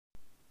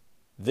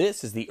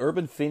This is the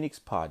Urban Phoenix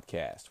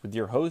Podcast with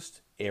your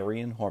host,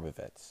 Arian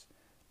Hormovitz.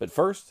 But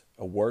first,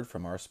 a word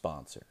from our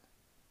sponsor.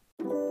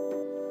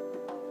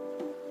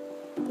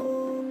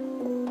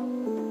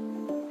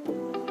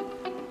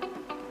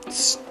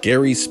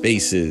 Scary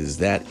Spaces,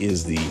 that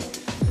is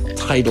the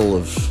title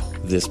of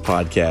this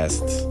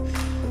podcast.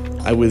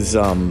 I was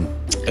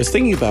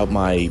thinking about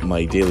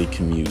my daily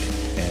commute,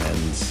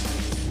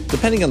 and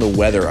depending on the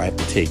weather, I have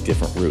to take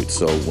different routes.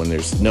 So when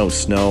there's no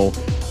snow,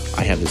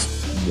 I have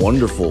this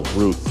wonderful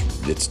route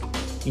that's,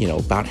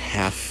 about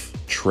half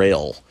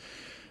trail.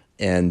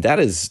 And that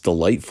is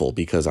delightful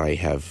because I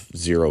have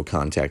zero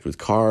contact with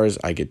cars.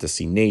 I get to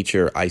see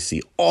nature. I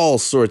see all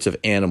sorts of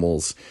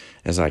animals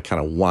as I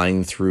kind of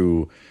wind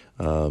through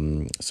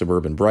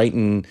suburban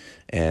Brighton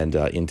and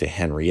into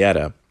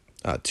Henrietta,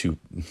 two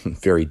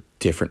very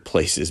different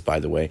places, by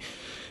the way,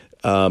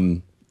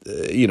 to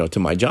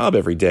my job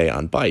every day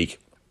on bike.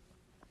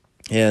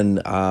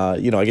 And,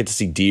 I get to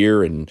see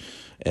deer and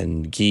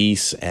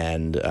geese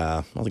and,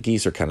 the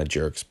geese are kind of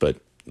jerks, but,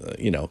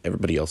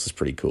 everybody else is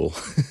pretty cool.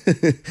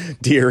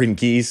 Deer and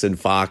geese and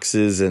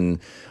foxes and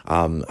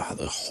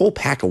a whole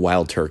pack of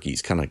wild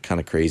turkeys, kind of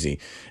crazy,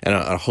 and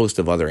a host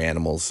of other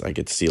animals I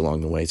get to see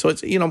along the way. So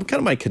it's, kind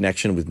of my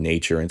connection with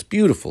nature, and it's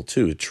beautiful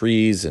too,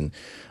 trees and,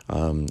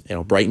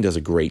 Brighton does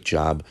a great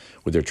job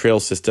with their trail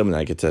system, and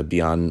I get to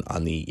be on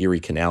the Erie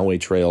Canalway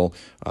Trail,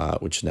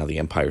 which is now the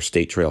Empire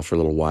State Trail for a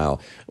little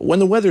while. When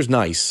the weather's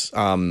nice,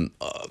 my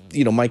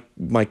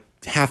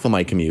half of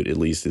my commute at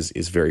least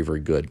is very, very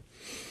good.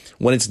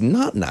 When it's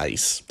not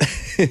nice,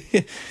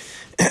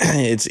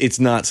 it's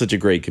not such a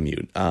great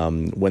commute.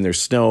 When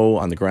there's snow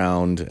on the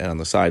ground and on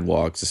the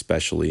sidewalks,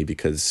 especially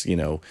because,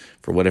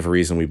 for whatever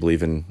reason, we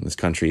believe in this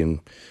country in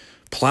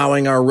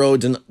plowing our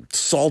roads and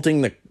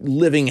salting the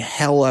living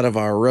hell out of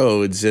our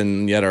roads,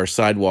 and yet our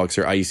sidewalks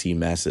are icy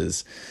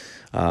messes.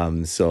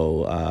 And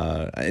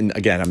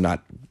again, I'm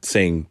not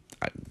saying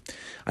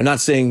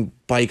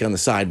bike on the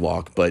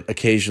sidewalk, but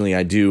occasionally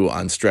I do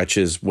on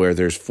stretches where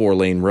there's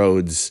 4-lane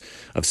roads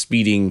of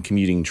speeding,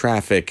 commuting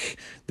traffic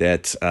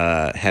that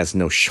has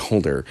no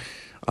shoulder.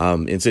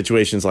 In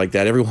situations like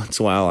that, every once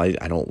in a while,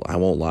 I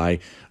won't lie,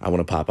 I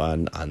want to pop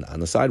on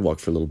the sidewalk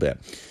for a little bit.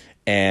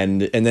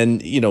 And then,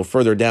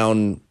 further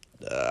down,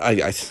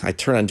 I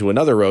turn onto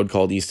another road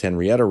called East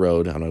Henrietta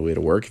Road on my way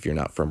to work. If you're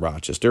not from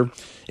Rochester,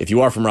 if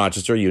you are from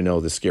Rochester,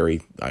 the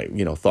scary,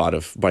 thought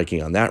of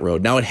biking on that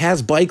road. Now it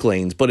has bike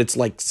lanes, but it's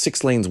like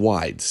 6 lanes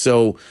wide.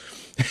 So,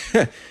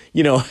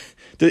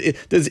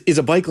 is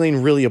a bike lane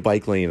really a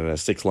bike lane on a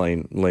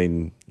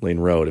 6-lane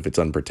road if it's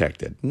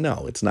unprotected?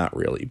 No, it's not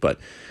really, but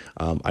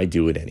I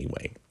do it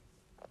anyway.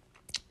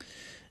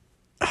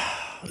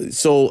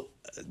 So,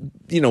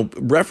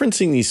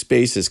 referencing these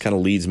spaces kind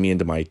of leads me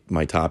into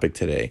my topic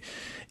today.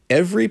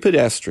 Every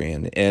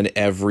pedestrian and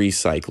every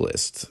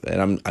cyclist,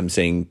 and I'm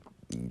saying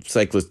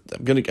cyclist,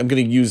 I'm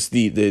gonna use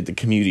the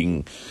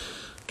commuting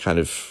kind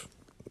of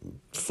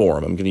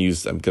form. I'm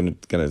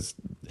gonna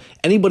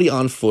anybody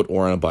on foot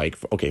or on a bike,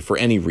 for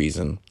any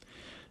reason,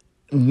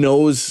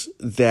 knows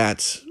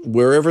that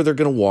wherever they're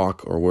gonna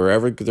walk or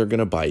wherever they're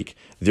gonna bike,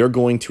 they're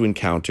going to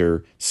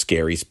encounter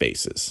scary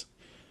spaces.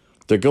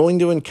 They're going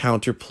to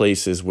encounter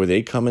places where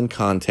they come in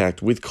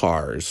contact with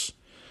cars,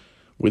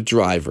 with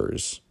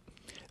drivers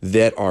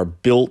that are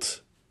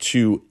built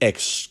to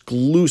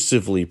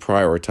exclusively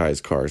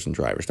prioritize cars and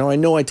drivers. Now, I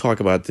know I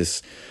talk about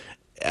this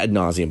ad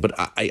nauseum, but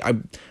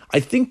I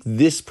think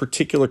this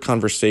particular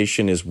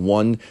conversation is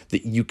one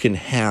that you can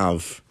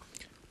have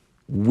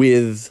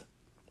with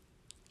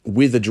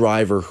a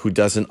driver who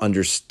doesn't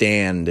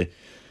understand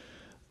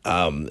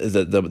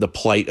the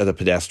plight of the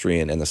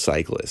pedestrian and the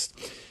cyclist.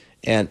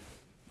 And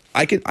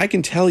I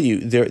can tell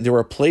you there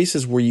are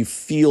places where you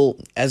feel,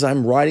 as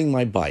I'm riding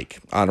my bike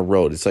on a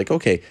road, it's like,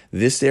 okay,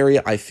 this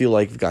area I feel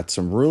like I've got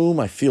some room.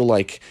 I feel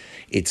like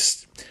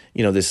it's,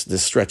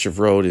 this stretch of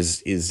road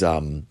is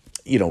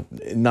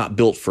not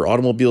built for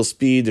automobile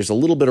speed. There's a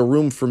little bit of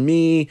room for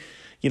me.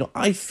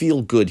 I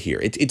feel good here.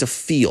 It's a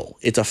feel.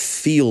 It's a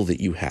feel that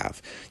you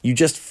have. You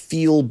just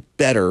feel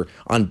better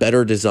on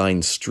better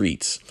designed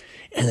streets.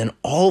 And then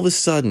all of a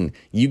sudden,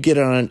 you get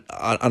on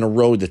a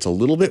road that's a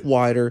little bit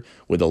wider,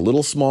 with a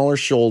little smaller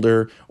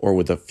shoulder, or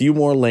with a few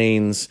more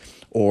lanes,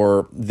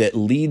 or that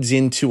leads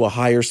into a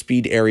higher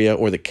speed area,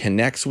 or that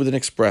connects with an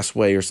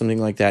expressway or something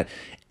like that.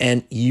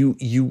 And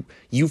you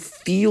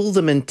feel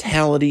the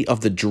mentality of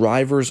the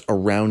drivers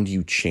around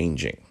you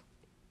changing.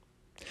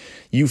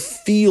 You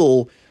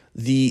feel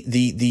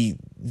you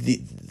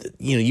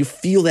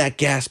feel that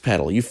gas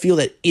pedal. You feel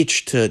that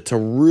itch to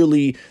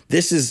really,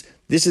 this is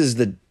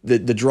the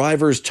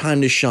driver's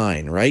time to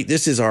shine, right?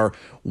 This is our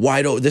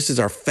this is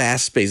our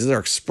fast space. This is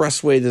our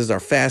expressway. This is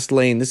our fast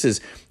lane. This is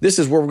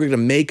where we're going to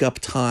make up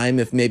time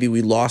if maybe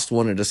we lost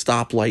one at a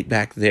stoplight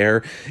back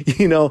there.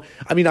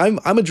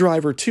 I'm a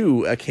driver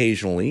too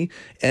occasionally.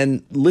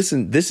 And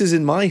listen, this is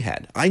in my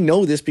head. I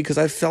know this because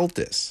I've felt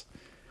this.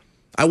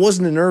 I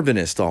wasn't an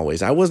urbanist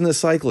always. I wasn't a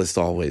cyclist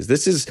always.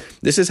 This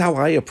is how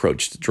I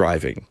approached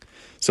driving.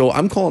 So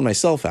I'm calling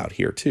myself out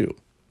here too.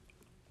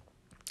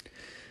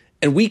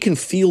 And we can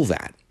feel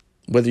that,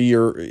 whether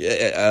you're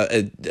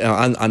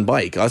on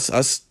bike,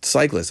 us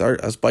cyclists,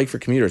 us bike for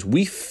commuters,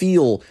 we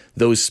feel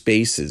those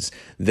spaces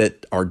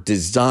that are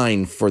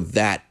designed for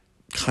that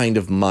kind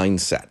of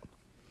mindset.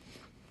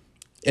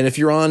 And if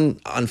you're on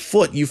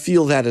foot, you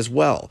feel that as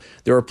well.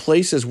 There are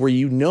places where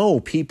you know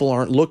people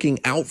aren't looking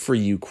out for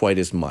you quite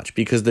as much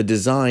because the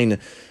design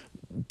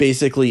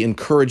basically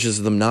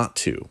encourages them not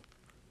to.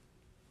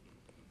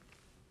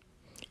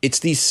 It's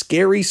these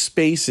scary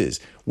spaces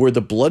where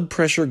the blood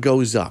pressure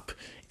goes up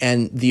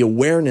and the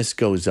awareness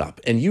goes up,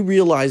 and you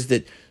realize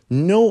that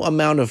no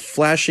amount of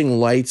flashing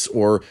lights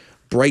or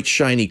bright,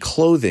 shiny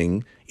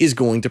clothing is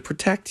going to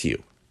protect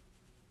you.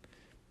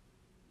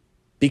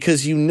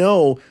 Because you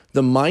know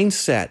the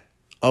mindset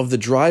of the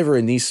driver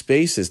in these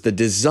spaces, the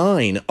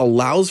design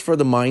allows for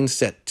the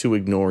mindset to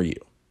ignore you,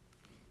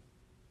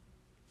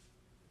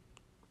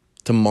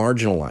 to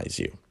marginalize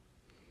you.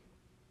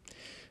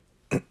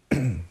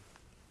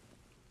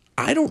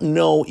 I don't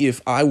know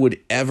if I would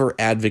ever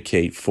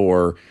advocate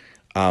for,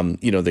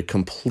 the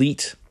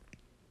complete,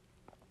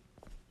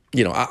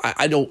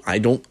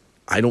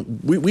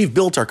 we've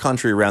built our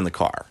country around the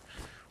car.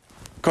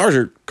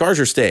 Cars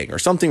are staying, or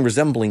something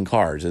resembling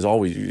cars is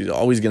always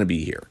going to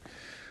be here.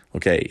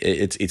 Okay.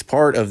 It's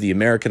part of the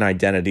American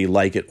identity,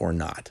 like it or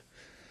not.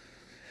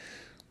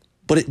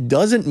 But it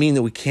doesn't mean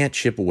that we can't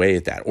chip away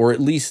at that, or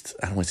at least,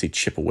 I don't want to say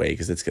chip away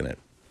because that's going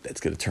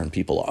to turn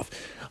people off.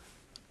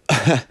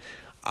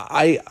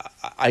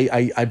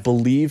 I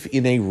believe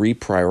in a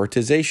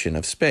reprioritization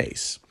of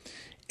space.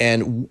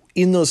 And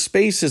in those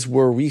spaces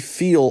where we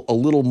feel a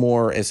little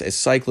more, as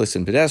cyclists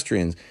and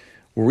pedestrians,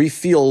 where we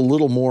feel a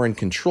little more in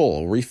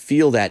control, where we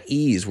feel that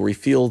ease, where we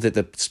feel that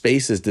the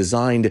space is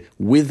designed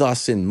with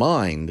us in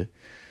mind,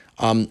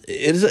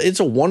 it's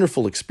a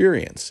wonderful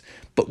experience.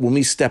 But when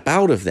we step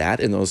out of that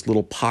in those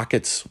little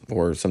pockets,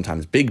 or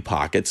sometimes big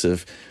pockets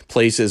of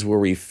places where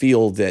we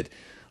feel that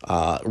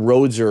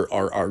roads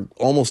are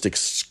almost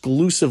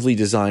exclusively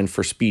designed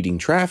for speeding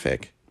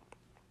traffic,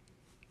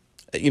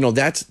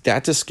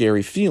 that's a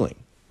scary feeling.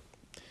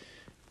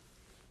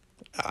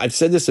 I've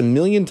said this a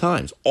million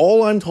times.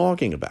 All I'm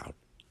talking about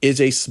is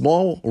a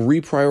small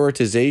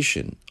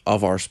reprioritization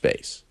of our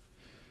space.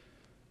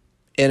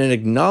 And an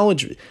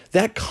acknowledgement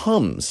that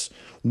comes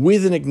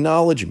with an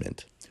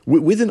acknowledgement,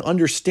 with an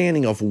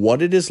understanding of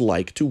what it is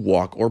like to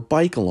walk or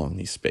bike along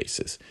these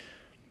spaces.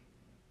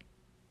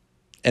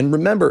 And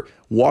remember,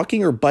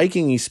 walking or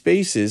biking these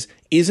spaces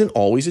isn't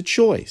always a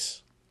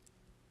choice.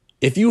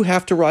 If you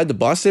have to ride the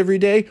bus every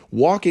day,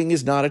 walking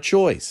is not a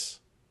choice.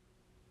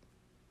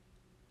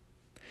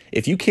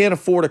 If you can't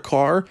afford a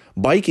car,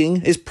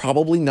 biking is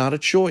probably not a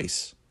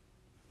choice.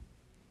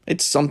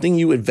 It's something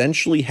you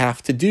eventually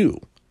have to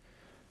do.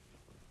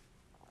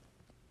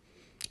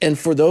 And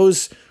for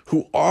those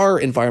who are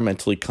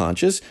environmentally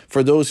conscious,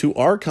 for those who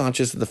are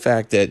conscious of the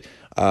fact that,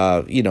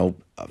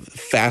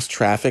 fast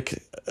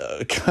traffic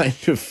kind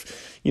of,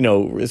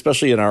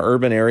 especially in our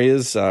urban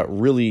areas,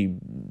 really,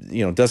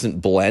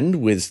 doesn't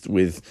blend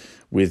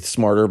with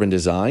smart urban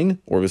design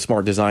or with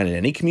smart design in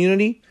any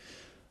community,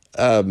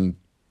 and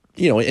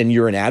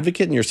you're an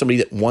advocate and you're somebody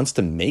that wants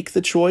to make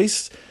the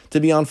choice to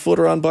be on foot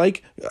or on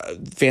bike,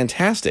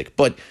 fantastic.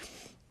 But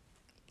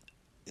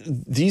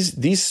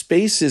these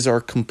spaces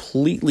are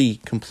completely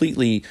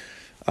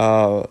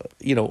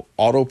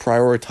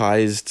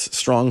auto-prioritized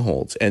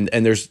strongholds, and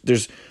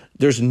there's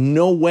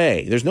no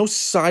way, there's no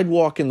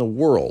sidewalk in the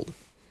world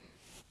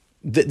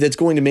that's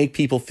going to make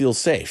people feel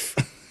safe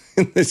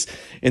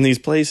in these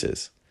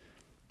places.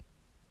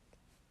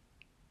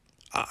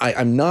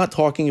 I'm not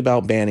talking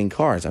about banning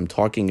cars. I'm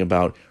talking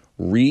about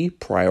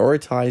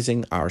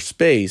reprioritizing our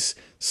space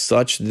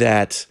such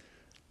that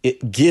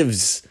it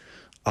gives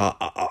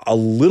a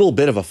little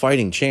bit of a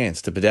fighting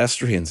chance to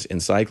pedestrians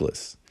and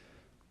cyclists.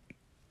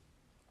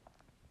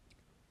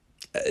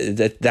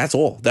 That's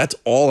all. That's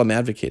all I'm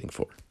advocating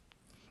for.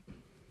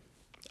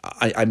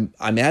 I'm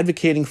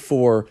advocating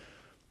for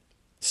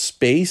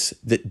space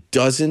that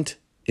doesn't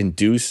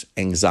induce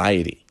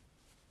anxiety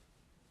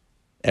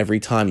every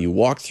time you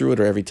walk through it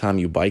or every time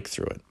you bike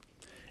through it.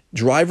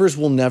 Drivers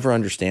will never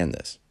understand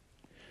this.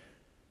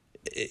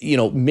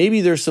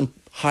 Maybe there's some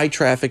high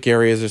traffic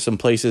areas or some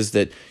places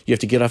that you have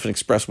to get off an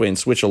expressway and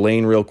switch a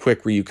lane real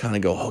quick where you kind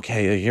of go,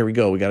 okay, here we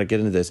go. We got to get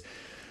into this.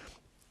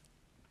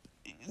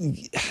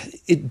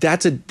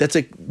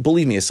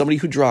 Believe me, as somebody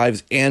who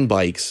drives and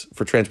bikes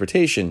for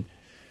transportation,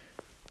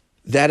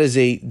 that is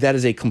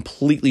a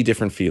completely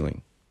different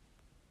feeling.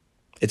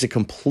 It's a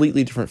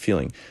completely different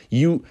feeling.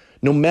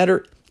 No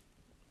matter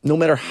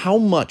how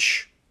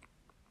much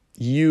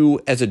you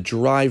as a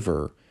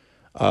driver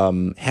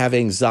have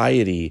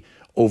anxiety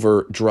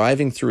over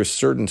driving through a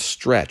certain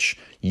stretch,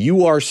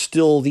 you are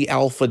still the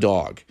alpha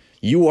dog.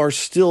 You are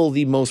still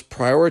the most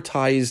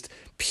prioritized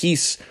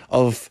piece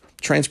of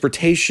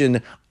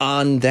transportation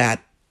on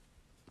that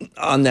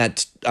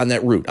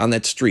route, on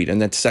that street, on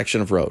that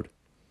section of road,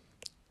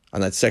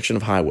 on that section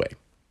of highway.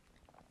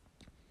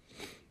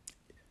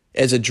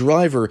 As a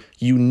driver,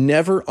 you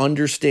never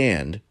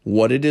understand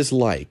what it is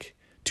like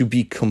to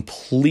be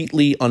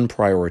completely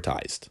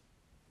unprioritized.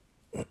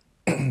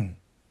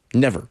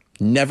 Never,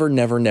 never,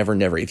 never, never,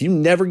 never. If you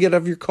never get out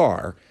of your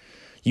car,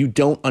 you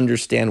don't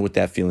understand what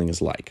that feeling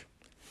is like.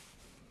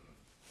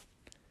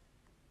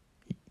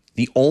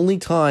 The only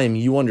time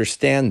you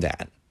understand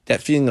that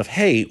feeling of,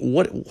 hey,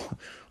 what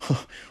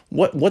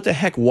the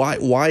heck?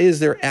 Why is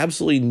there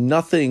absolutely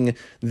nothing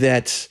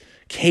that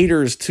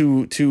caters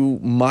to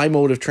my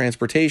mode of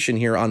transportation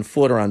here on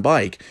foot or on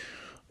bike?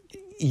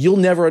 You'll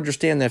never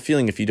understand that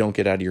feeling if you don't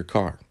get out of your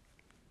car.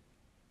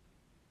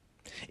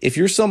 If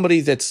you're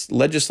somebody that's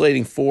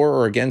legislating for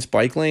or against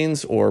bike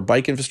lanes or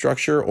bike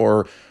infrastructure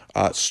or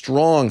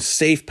strong,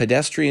 safe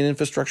pedestrian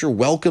infrastructure,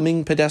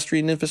 welcoming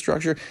pedestrian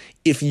infrastructure,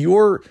 if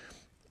you're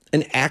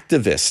an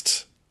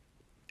activist,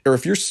 or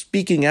if you're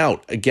speaking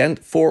out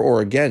for or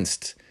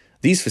against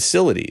these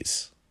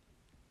facilities,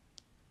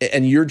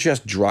 and you're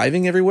just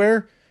driving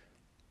everywhere,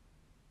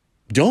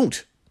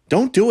 don't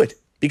do it,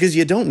 because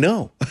you don't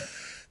know.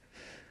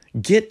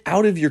 Get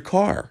out of your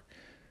car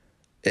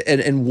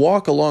and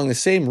walk along the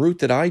same route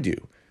that I do,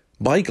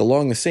 bike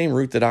along the same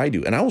route that I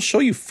do, and I will show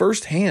you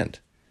firsthand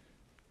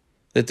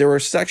that there are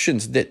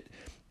sections that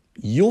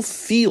you'll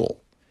feel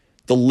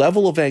the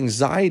level of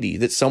anxiety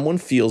that someone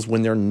feels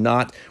when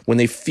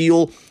they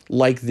feel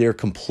like they're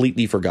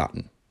completely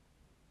forgotten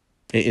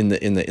in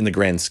the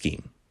grand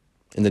scheme,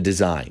 in the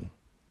design.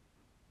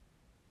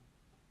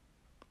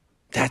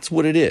 That's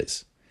what it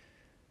is.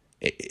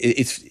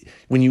 It's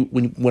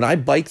when I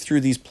bike through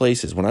these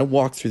places, when I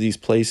walk through these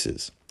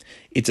places,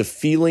 it's a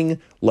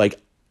feeling like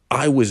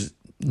I was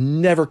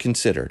never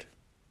considered,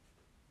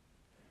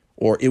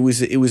 or it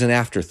was an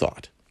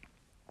afterthought.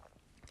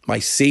 My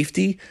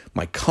safety,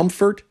 my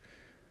comfort,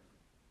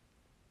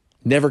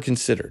 never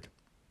considered.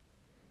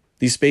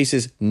 These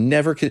spaces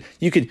never could.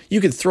 You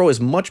could throw as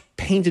much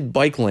painted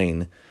bike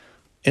lane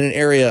in an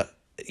area,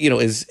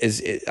 as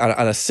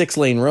on a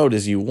 6-lane road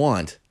as you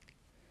want.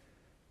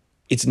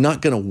 It's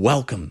not going to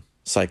welcome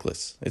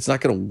cyclists. It's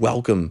not going to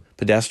welcome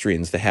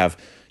pedestrians to have,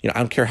 I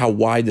don't care how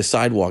wide the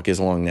sidewalk is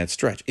along that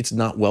stretch. It's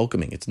not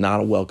welcoming. It's not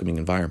a welcoming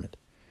environment.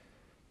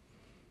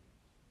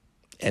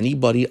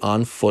 Anybody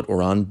on foot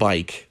or on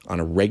bike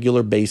on a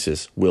regular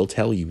basis will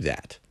tell you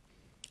that.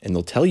 And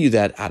they'll tell you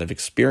that out of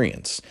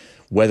experience,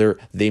 whether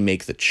they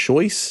make the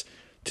choice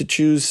to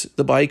choose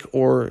the bike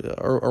or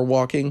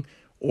walking,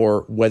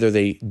 or whether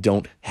they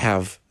don't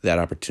have that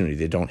opportunity.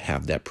 They don't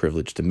have that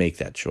privilege to make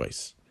that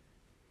choice.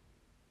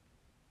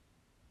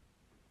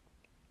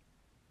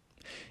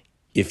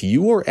 If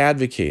you are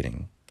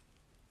advocating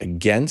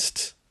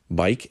against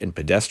bike and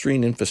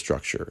pedestrian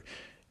infrastructure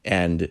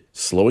and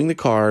slowing the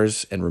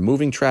cars and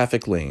removing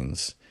traffic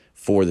lanes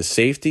for the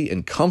safety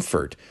and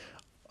comfort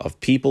of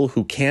people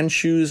who can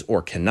choose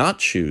or cannot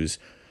choose,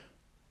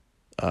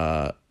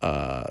 to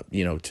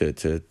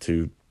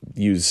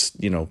use,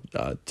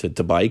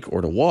 to bike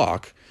or to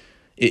walk,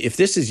 if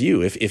this is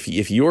you,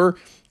 if you're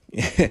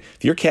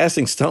if you're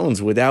casting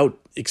stones without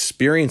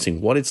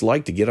experiencing what it's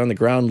like to get on the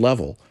ground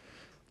level,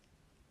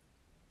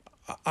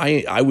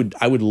 I would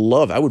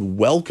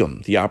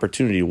welcome the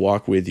opportunity to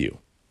walk with you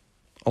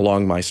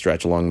along my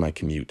stretch, along my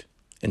commute,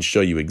 and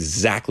show you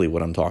exactly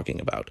what I'm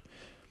talking about.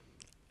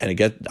 And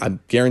again, I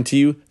guarantee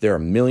you there are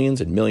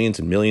millions and millions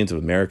and millions of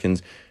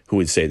Americans who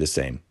would say the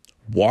same.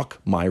 Walk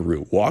my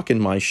route, walk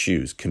in my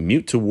shoes,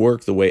 commute to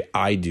work the way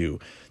I do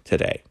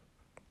today.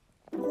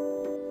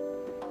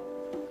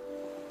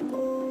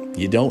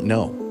 You don't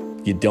know.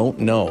 You don't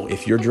know.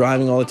 If you're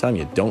driving all the time,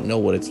 you don't know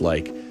what it's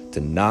like to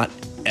not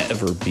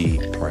ever be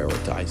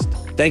prioritized.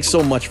 Thanks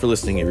so much for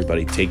listening,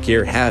 everybody. Take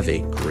care. Have a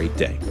great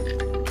day.